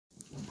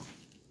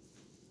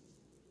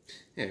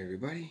Hey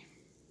everybody,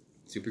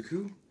 it's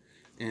Ubercoo,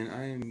 and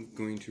I am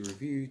going to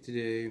review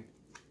today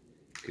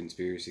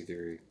Conspiracy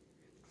Theory.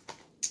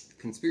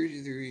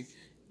 Conspiracy Theory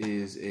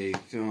is a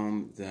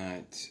film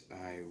that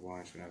I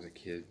watched when I was a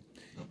kid,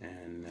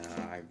 and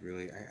I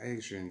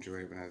actually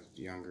enjoyed it when I was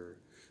younger.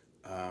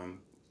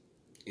 Um,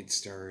 it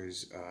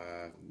stars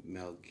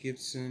Mel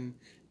Gibson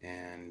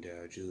and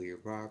Julia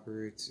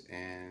Roberts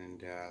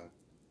and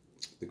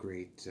the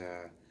great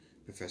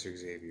Professor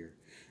Xavier.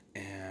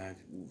 And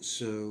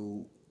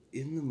so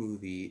in the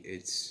movie,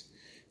 it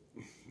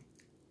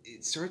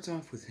starts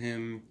off with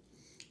him.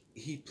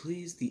 He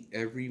plays the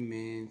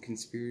everyman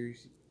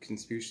conspiracy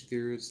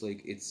theorist.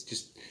 Like it's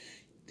just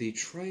they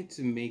tried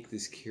to make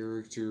this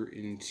character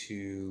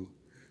into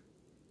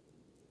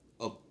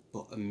a,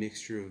 a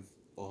mixture of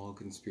all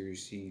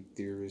conspiracy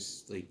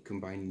theorists, like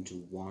combined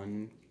into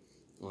one.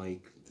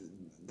 Like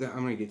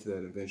I'm gonna get to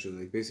that eventually.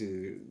 Like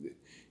basically,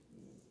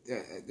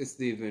 that's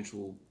the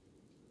eventual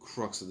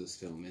crux of this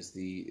film is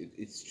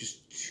it's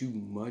just too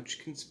much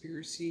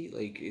conspiracy.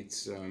 Like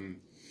it's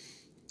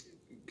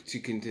to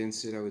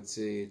condense it, I would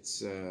say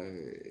it's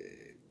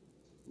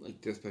like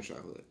Death by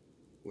Chocolate,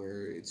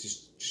 where it's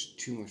just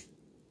too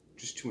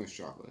much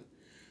chocolate.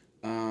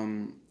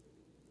 Um,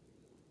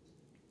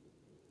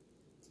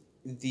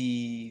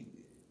 the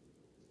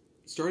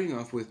starting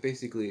off with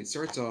basically it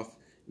starts off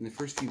in the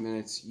first few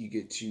minutes you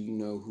get to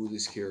know who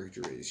this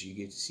character is. You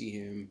get to see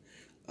him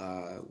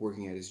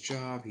working at his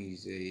job.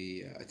 He's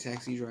a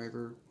taxi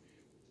driver,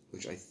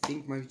 which I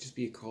think might just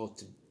be a call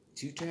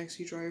to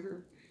taxi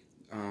driver.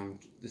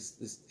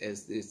 This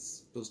as it's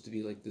supposed to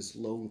be like this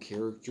lone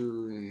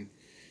character in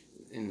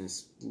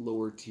this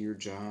lower tier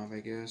job,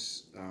 I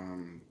guess.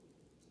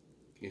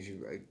 If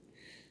you,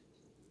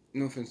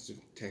 no offense to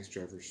taxi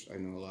drivers, I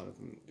know a lot of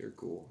them. They're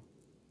cool.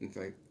 In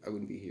fact, I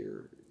wouldn't be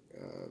here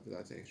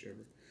without a taxi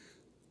driver.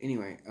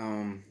 Anyway,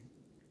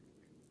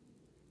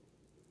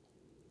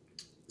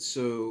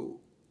 so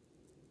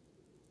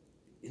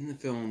in the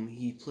film,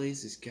 he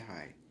plays this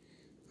guy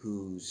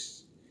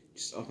who's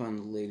just up on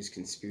the latest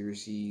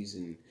conspiracies,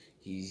 and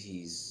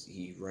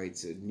he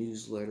writes a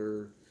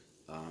newsletter.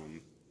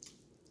 Um,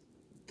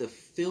 the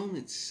film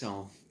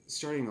itself,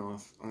 starting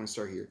off, I want to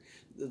start here.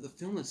 The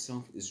film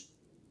itself is,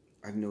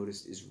 I've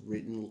noticed, is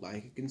written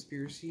like a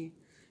conspiracy,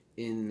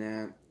 in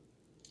that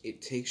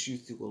it takes you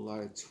through a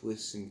lot of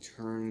twists and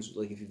turns.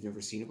 Like if you've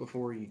never seen it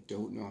before, you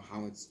don't know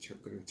how it's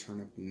going to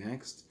turn up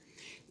next.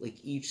 Like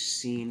each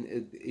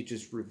scene, it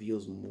just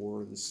reveals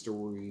more of the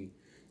story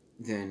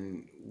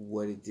than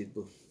what it did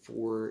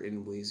before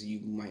in ways that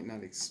you might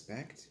not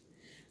expect,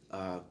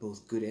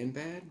 both good and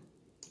bad.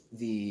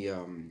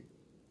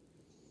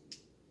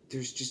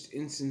 There's just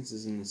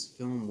instances in this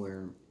film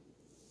where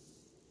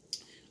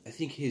I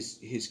think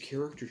his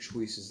character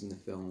choices in the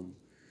film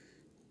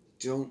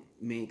don't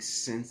make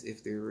sense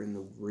if they're in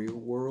the real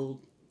world.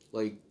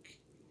 Like,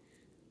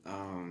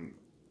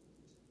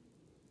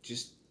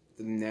 just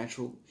the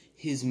natural,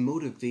 his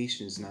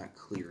motivation is not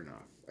clear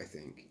enough, I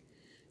think.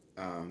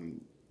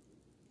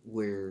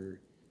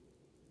 Where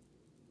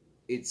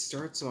it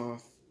starts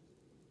off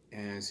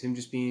as him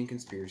just being a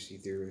conspiracy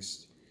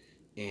theorist,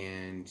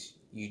 and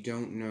you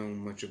don't know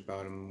much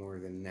about him more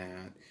than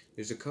that.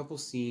 There's a couple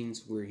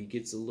scenes where he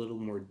gets a little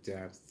more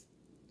depth,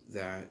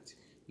 that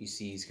you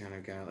see he's kind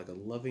of got like a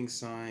loving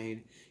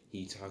side.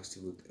 He talks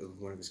to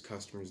one of his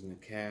customers in the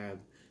cab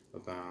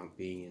about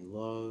being in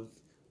love.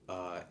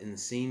 In the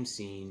same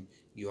scene,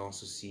 you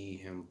also see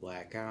him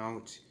black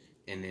out,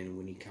 and then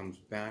when he comes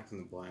back from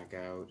the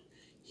blackout,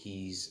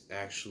 he's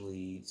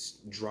actually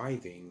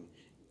driving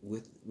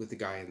with the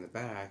guy in the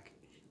back,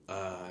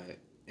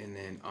 and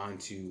then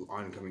onto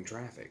oncoming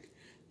traffic,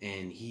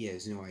 and he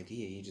has no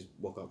idea. He just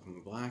woke up from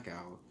the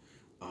blackout,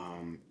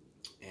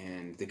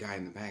 and the guy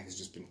in the back has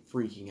just been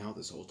freaking out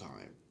this whole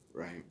time,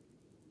 right?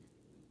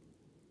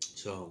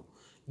 So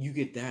you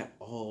get that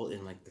all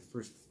in like the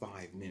first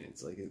 5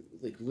 minutes, like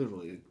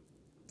literally,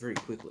 very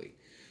quickly.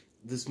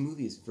 This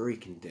movie is very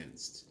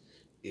condensed.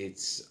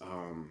 It's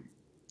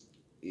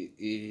it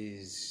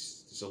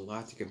is there's a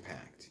lot to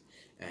compact,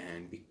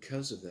 and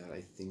because of that,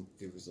 I think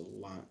there was a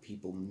lot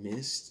people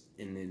missed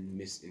and then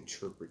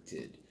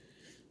misinterpreted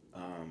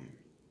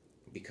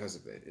because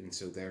of it, and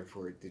so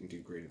therefore it didn't do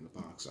great in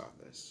the box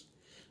office.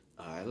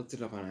 I looked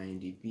it up on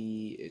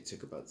IMDb. It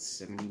took about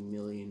 70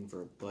 million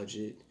for a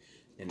budget,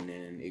 and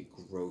then it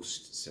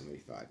grossed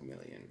 75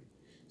 million,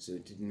 so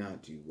it did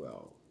not do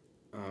well.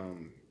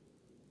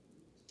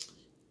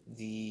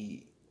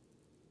 The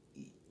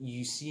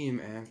You see him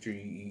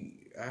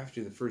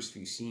after the first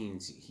few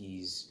scenes.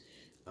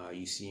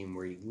 You see him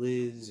where he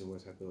lives and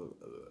what type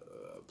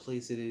of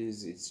place it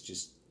is. It's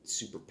just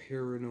super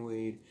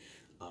paranoid.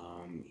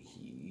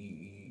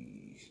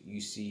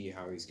 You see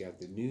how he's got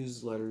the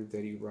newsletter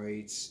that he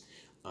writes.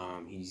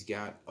 He's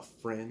got a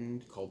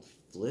friend called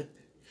Flip,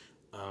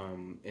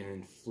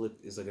 and Flip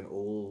is like an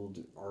old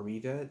army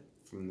vet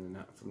from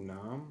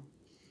Nam.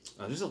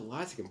 There's a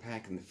lot to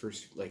compact in the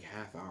first like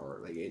half hour.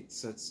 Like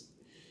it's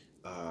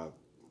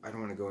I don't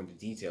want to go into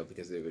detail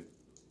because it would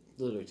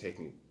literally take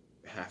me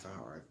half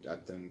hour.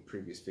 I've done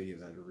previous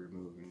videos I had to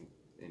remove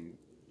and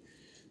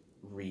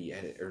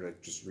re-edit or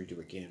like just redo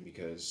again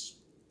because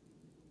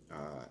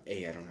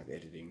A, I don't have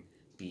editing.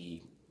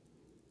 B,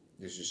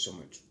 there's just so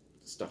much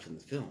stuff in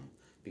the film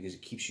because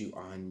it keeps you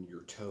on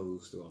your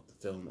toes throughout the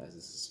film as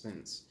a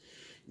suspense.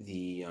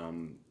 The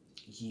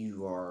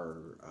you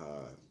are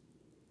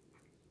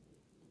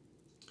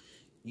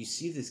you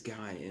see this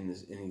guy in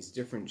these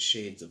different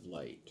shades of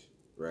light,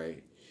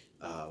 right?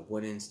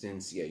 One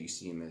instance, yeah, you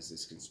see him as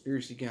this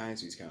conspiracy guy,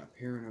 so he's kind of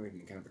paranoid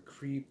and kind of a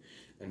creep.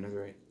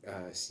 Another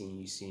scene,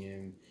 you see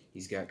him,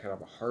 he's got kind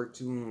of a heart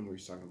to him where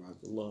he's talking about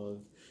love,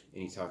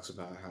 and he talks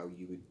about how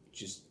you would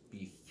just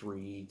be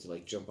free to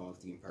like jump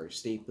off the Empire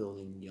State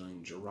Building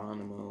yelling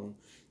Geronimo.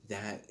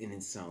 That in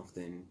itself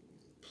then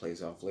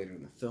plays off later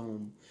in the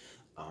film.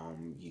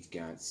 You've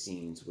got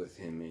scenes with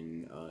him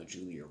and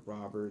Julia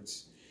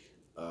Roberts.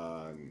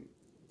 Um,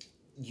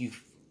 you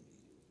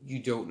you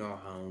don't know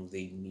how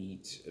they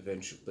meet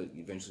eventually, but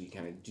eventually you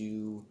kind of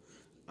do.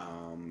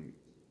 Um,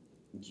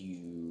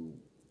 you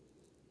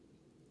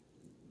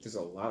There's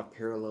a lot of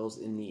parallels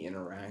in the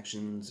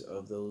interactions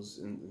of those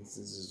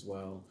instances as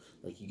well.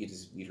 Like you get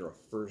to meet her a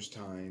first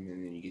time,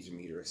 and then you get to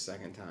meet her a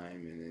second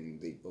time, and then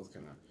they both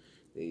kind of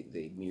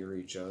they mirror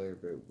each other,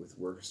 but with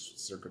worse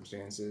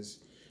circumstances.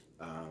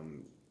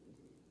 Um,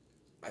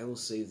 I will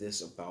say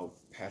this about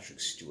Patrick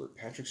Stewart.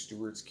 Patrick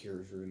Stewart's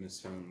character in this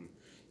film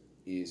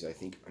is, I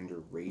think,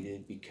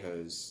 underrated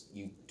because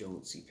you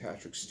don't see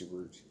Patrick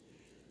Stewart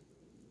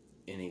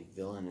in a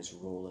villainous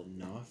role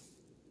enough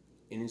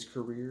in his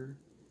career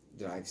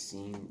that I've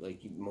seen. Like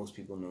most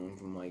people know him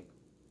from like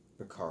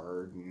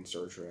Picard and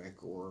Star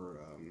Trek, or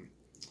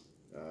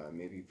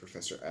maybe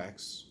Professor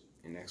X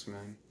in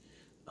X-Men.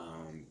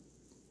 Um,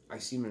 I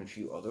see him in a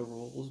few other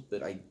roles,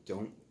 but I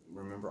don't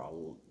remember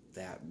all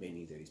that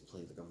many that he's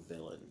played like a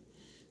villain.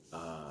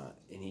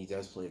 And he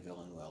does play a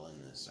villain well in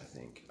this. I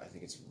think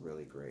it's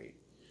really great.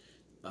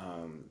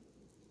 Um,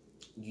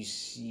 you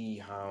see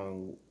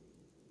how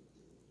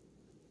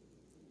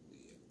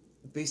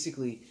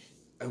basically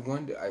I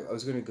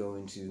was going to go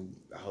into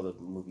how the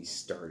movie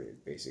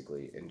started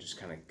basically and just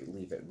kind of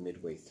leave it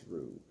midway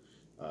through,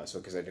 so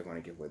because I didn't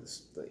want to give away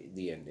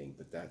the ending,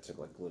 but that took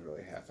like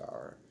literally a half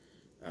hour,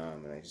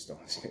 and I just don't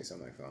have space on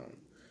my phone.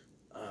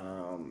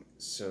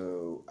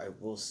 So I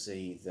will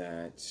say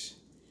that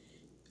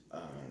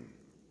um,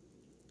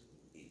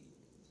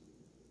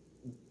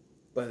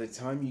 by the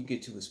time you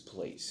get to his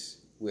place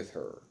with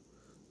her,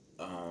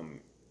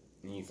 and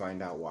you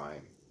find out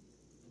why,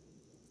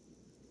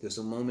 there's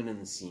a moment in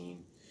the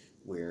scene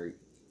where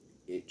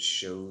it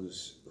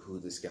shows who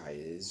this guy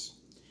is.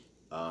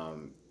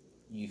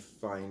 You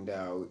find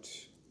out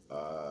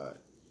uh,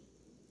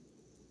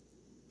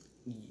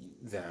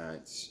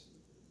 that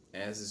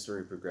as the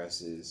story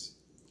progresses,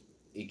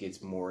 it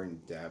gets more in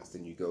depth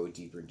and you go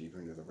deeper and deeper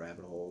into the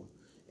rabbit hole.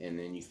 And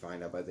then you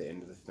find out by the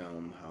end of the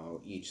film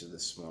how each of the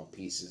small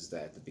pieces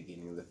that at the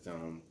beginning of the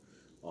film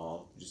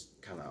all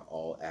just kind of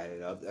all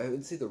added up. I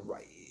would say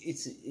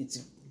it's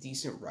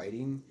decent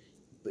writing,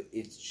 but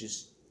it's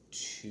just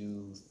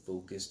too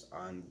focused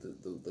on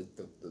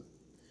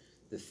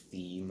the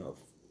theme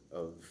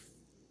of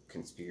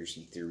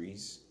conspiracy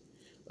theories.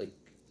 Like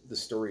the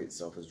story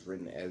itself is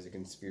written as a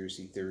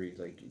conspiracy theory,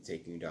 like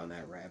taking you down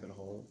that rabbit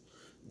hole.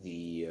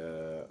 The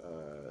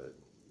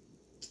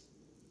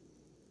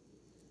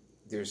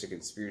There's a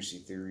conspiracy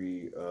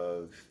theory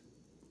of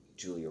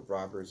Julia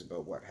Roberts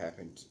about what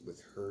happened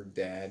with her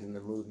dad in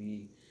the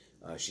movie.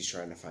 She's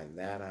trying to find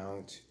that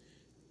out.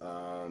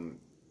 Um,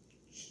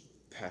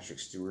 Patrick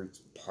Stewart's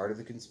part of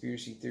the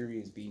conspiracy theory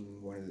is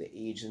being one of the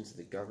agents of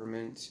the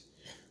government.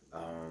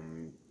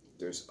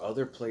 There's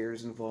other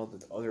players involved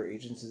with other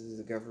agencies of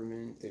the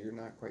government that you're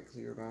not quite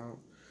clear about.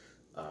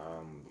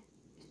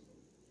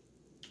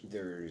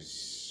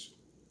 There's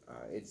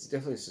It's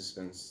definitely a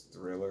suspense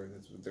thriller.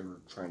 That's what they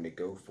were trying to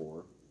go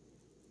for.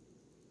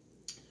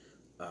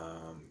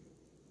 Um,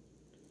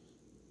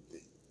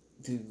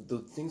 the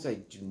things I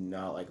do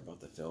not like about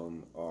the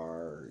film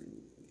are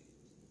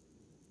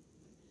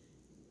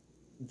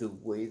the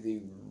way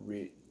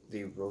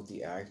they wrote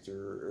the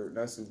actor, or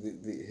not so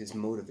his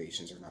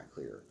motivations are not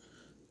clear.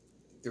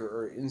 There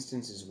are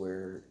instances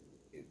where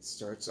it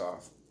starts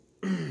off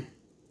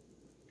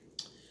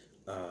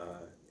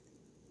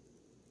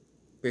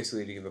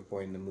basically to give a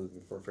point in the movie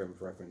for frame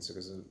of reference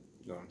because of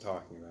what I'm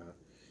talking about.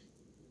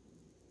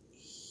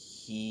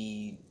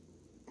 He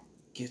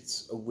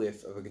gets a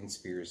whiff of a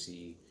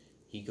conspiracy.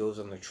 He goes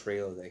on the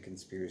trail of that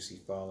conspiracy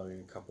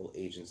following a couple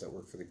agents that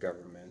work for the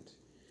government.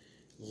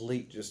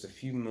 Just a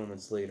few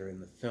moments later in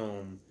the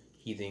film,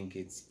 he then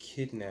gets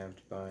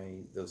kidnapped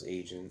by those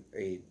agents,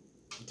 a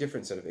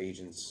different set of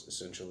agents,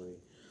 essentially,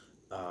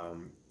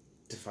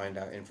 to find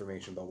out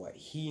information about what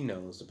he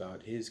knows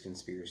about his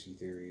conspiracy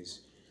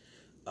theories.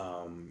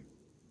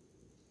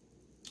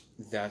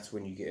 That's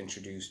when you get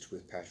introduced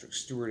with Patrick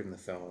Stewart in the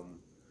film.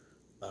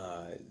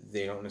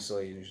 They don't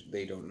necessarily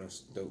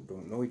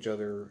don't know each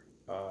other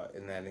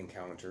in that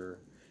encounter,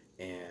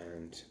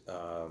 and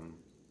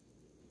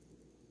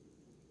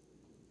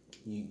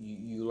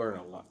You learn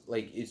a lot.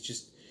 Like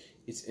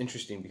it's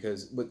interesting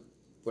because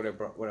what I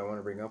want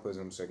to bring up was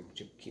so I can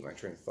keep my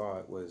train of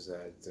thought was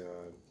that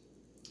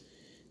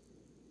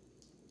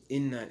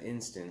in that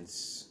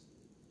instance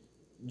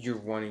you're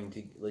wanting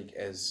to, like,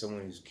 as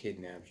someone who's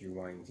kidnapped, you're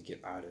wanting to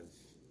get out of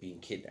being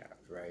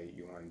kidnapped, right?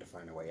 You're wanting to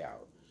find a way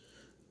out.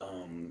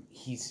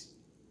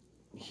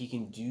 He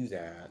can do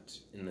that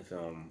in the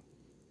film,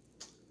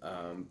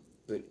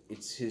 but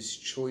it's his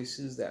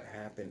choices that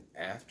happen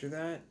after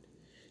that.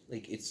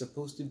 Like, it's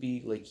supposed to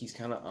be like he's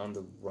kind of on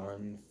the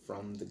run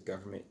from the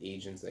government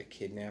agents that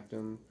kidnapped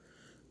him,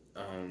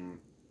 um,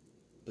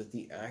 but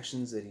the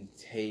actions that he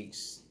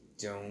takes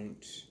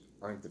don't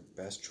aren't the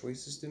best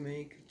choices to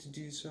make to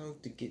do so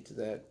to get to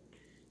that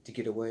to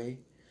get away.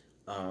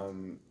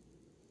 Um,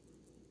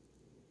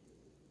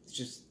 it's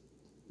just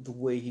the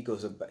way he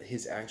goes about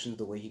his actions,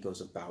 the way he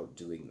goes about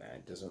doing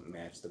that doesn't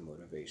match the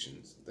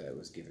motivations that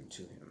was given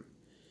to him.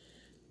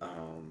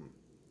 Um,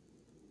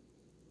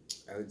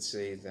 I would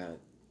say that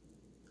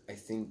I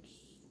think,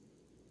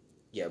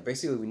 yeah,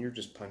 basically when you're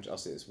just punch, I'll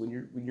say this, when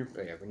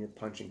you're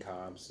punching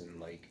cops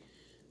and like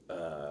uh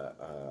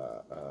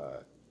uh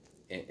uh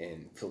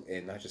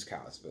and not just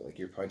cops, but like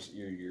you're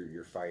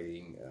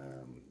fighting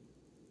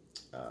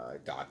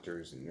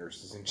doctors and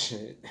nurses and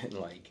shit, and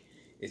like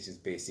it's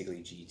just basically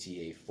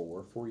GTA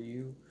 4 for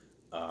you.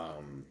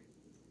 Um,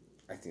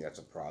 I think that's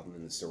a problem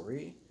in the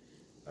story.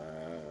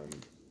 Um,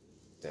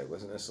 that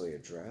wasn't necessarily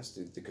addressed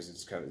because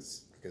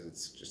because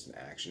it's just an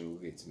action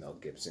movie. It's Mel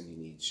Gibson. He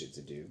needs shit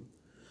to do.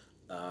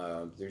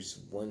 There's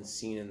one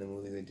scene in the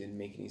movie that didn't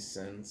make any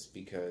sense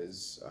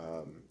because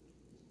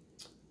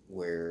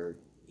where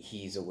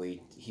he's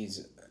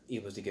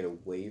able to get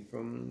away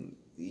from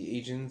the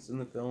agents in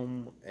the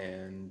film,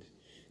 and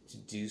to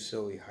do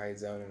so he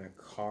hides out in a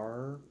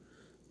car.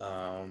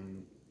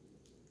 Um,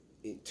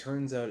 it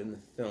turns out in the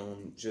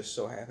film just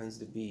so happens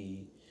to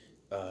be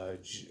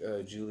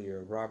Julia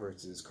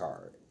Roberts'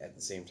 car at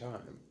the same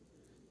time,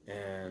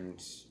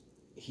 and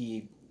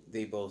he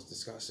they both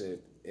discuss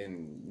it,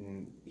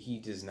 and he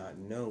does not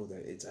know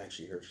that it's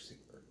actually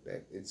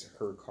that it's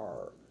her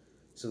car,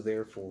 so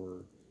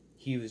therefore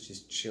he was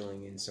just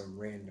chilling in some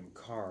random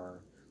car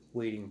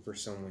waiting for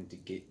someone to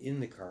get in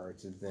the car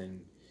to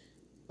then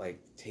like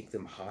take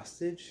them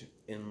hostage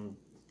and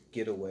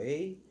get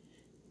away.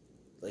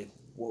 Like,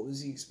 what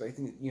was he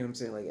expecting? You know what I'm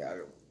saying? Like, I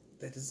don't,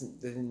 that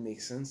didn't make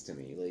sense to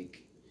me.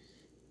 Like,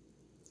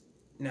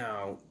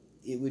 now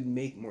it would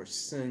make more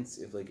sense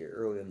if like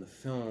early in the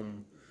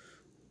film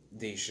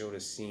they showed a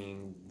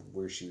scene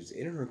where she was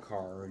in her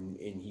car, and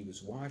he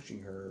was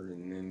watching her,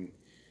 and then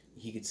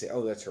he could say,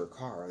 "Oh, that's her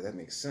car. That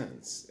makes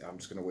sense. I'm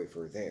just gonna wait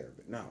for her there."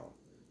 But no,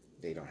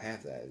 they don't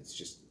have that. It's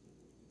just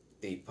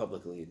they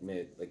publicly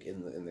admit, like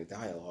in the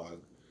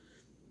dialogue,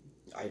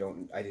 I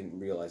didn't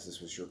realize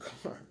this was your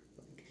car.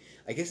 Like,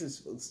 I guess it's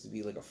supposed to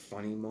be like a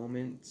funny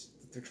moment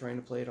that they're trying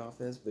to play it off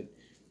as, but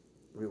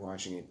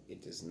rewatching it,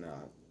 it does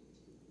not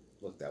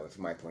look that way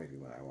from my point of view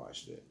when I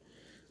watched it.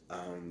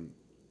 Um,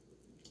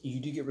 you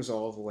do get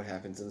resolve of what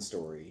happens in the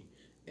story,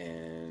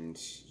 and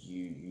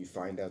you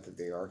find out that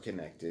they are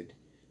connected.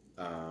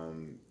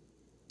 Um,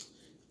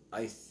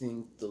 I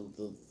think the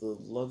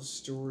love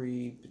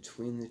story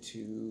between the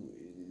two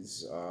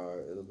is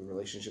the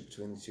relationship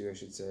between the two, I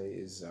should say,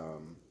 is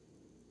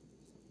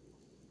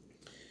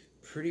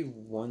pretty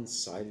one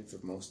sided for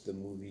most of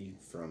the movie,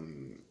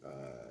 from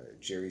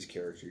Jerry's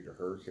character to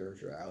her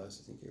character,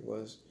 Alice, I think it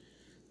was.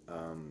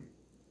 Um,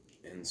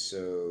 and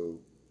so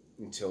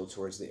until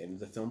towards the end of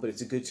the film, but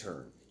it's a good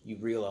turn. You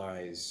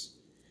realize,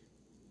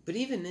 but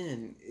even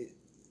then,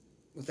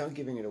 without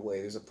giving it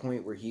away, there's a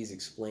point where he's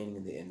explaining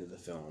at the end of the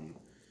film,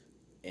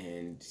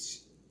 and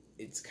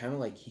it's kind of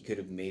like he could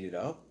have made it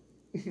up.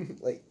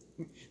 Like,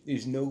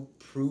 there's no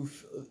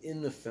proof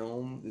in the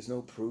film. There's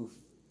no proof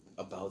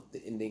about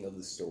the ending of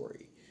the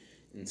story,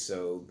 and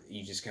so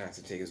you just kind of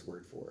have to take his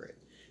word for it.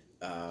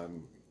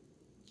 Um,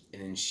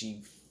 and then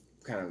she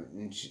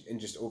and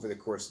just over the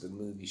course of the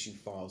movie, she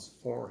falls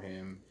for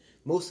him.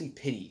 Mostly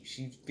pity.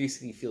 She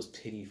basically feels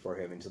pity for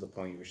him, until the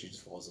point where she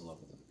just falls in love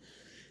with him.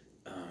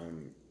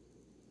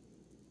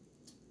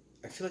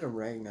 I feel like I'm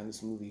ragging on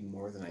this movie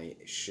more than I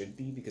should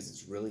be because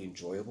it's really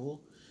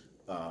enjoyable.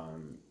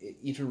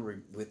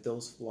 Even with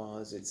those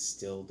flaws,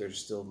 there's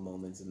still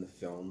moments in the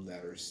film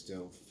that are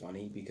still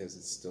funny because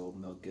it's still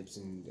Mel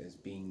Gibson as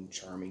being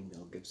charming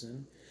Mel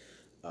Gibson.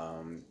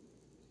 Um,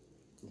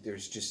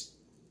 there's just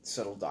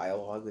subtle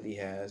dialogue that he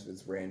has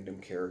with random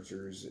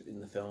characters in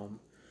the film,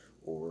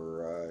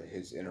 or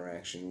his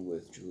interaction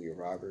with Julia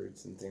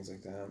Roberts and things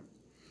like that.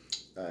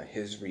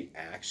 His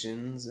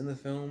reactions in the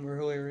film are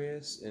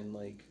hilarious, and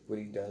like what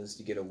he does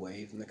to get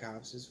away from the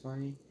cops is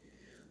funny.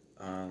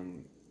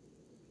 Um,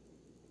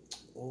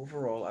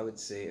 Overall, I would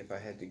say if I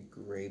had to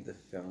grade the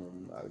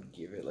film, I would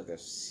give it like a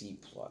C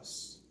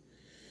plus.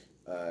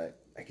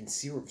 I can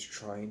see what it's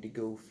trying to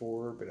go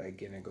for, but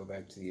again, I go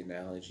back to the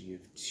analogy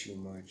of too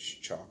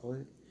much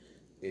chocolate.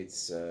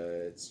 It's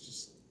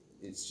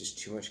just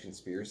too much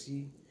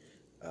conspiracy,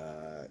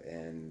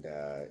 and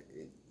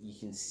you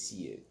can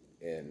see it.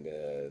 and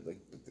like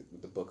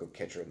the book of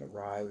Catcher in the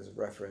Rye was a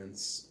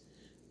reference.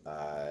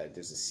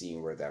 There's a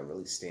scene where that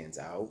really stands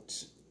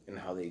out, and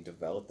how they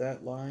develop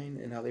that line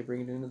and how they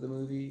bring it into the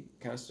movie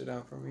kind of stood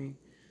out for me.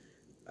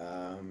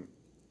 Um,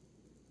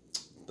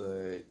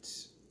 but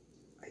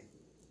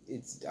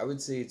I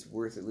would say it's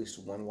worth at least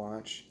one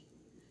watch,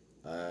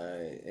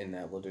 and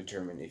that will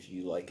determine if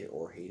you like it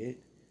or hate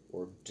it,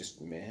 or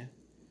just meh.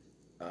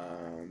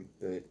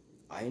 But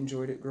I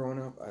enjoyed it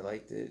growing up. I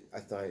liked it. I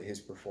thought his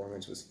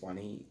performance was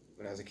funny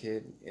when I was a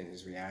kid, and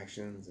his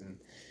reactions,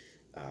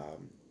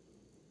 um,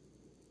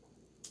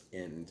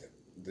 and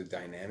the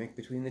dynamic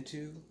between the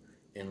two,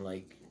 and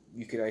like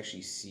you could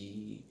actually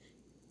see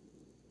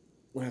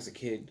when I was a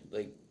kid,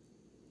 like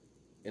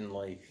in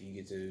life, you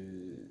get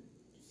to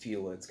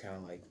feel what it's kind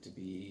of like to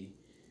be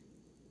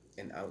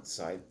an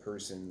outside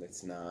person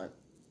that's not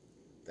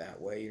that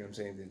way. You know what I'm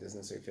saying? That doesn't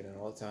necessarily fit in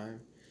all the time.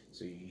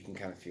 So you can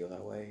kind of feel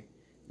that way.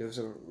 There was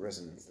a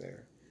resonance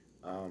there.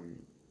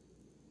 Um,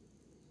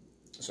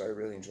 so I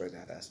really enjoyed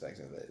that aspect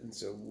of it. And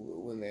so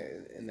when they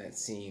in that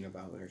scene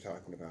about when they're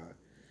talking about,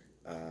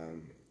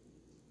 um,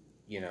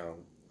 you know,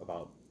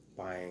 about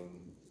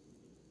buying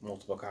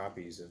multiple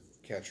copies of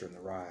Catcher in the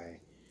Rye,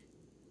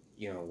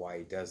 you know why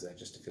he does that,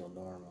 just to feel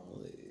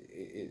normal.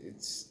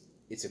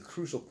 It's a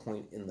crucial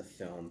point in the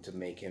film to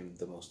make him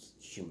the most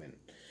human.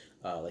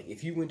 Like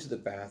if you went to the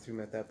bathroom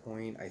at that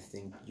point, I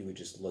think you would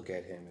just look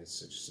at him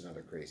as just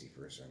another crazy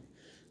person.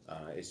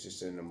 It's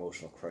just an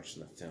emotional crutch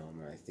in the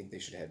film, and I think they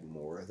should have had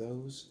more of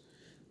those,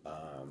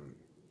 um,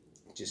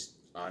 just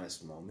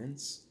honest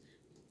moments,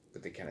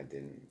 but they kind of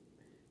didn't.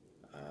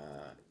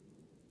 Uh,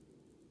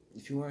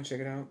 if you want to check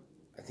it out,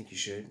 I think you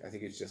should. I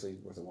think it's definitely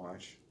worth a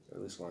watch,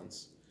 at least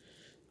once.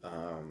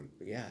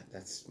 But yeah,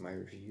 that's my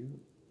review.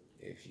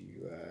 If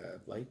you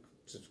like,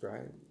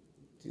 subscribe,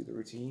 do the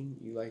routine,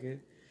 you like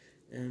it,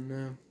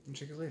 and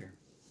check it later.